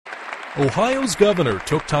Ohio's governor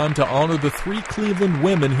took time to honor the 3 Cleveland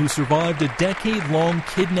women who survived a decade-long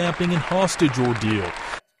kidnapping and hostage ordeal.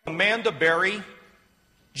 Amanda Berry,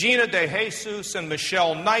 Gina DeJesus, and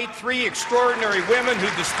Michele Knight, 3 extraordinary women who,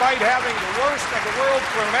 despite having the worst of the world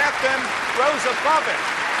thrown at them, rose above it,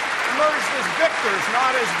 emerged as victors,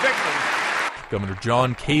 not as victims. Governor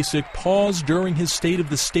John Kasich paused during his State of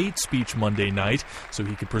the State speech Monday night so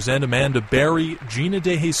he could present Amanda Berry, Gina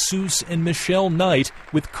DeJesus, and Michele Knight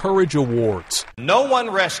with Courage Awards. No one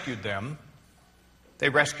rescued them. They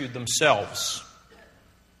rescued themselves.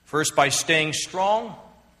 First by staying strong,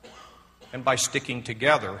 and by sticking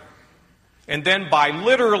together, and then by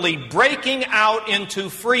literally breaking out into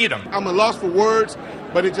freedom. I'm at a loss for words,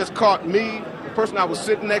 but it just caught me, the person I was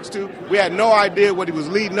sitting next to. We had no idea what he was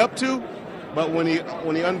leading up to, but when he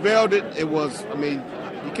unveiled it, it was,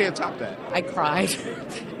 you can't top that. I cried.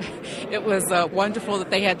 It was wonderful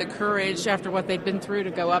that they had the courage after what they'd been through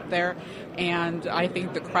to go up there, and I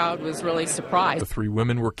think the crowd was really surprised. The 3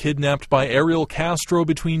 women were kidnapped by Ariel Castro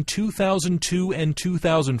between 2002 and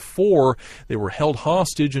 2004. They were held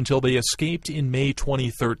hostage until they escaped in May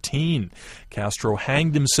 2013. Castro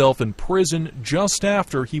hanged himself in prison just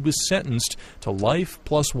after he was sentenced to life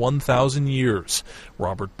plus 1,000 years.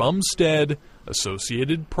 Robert Bumstead,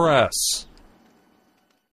 Associated Press.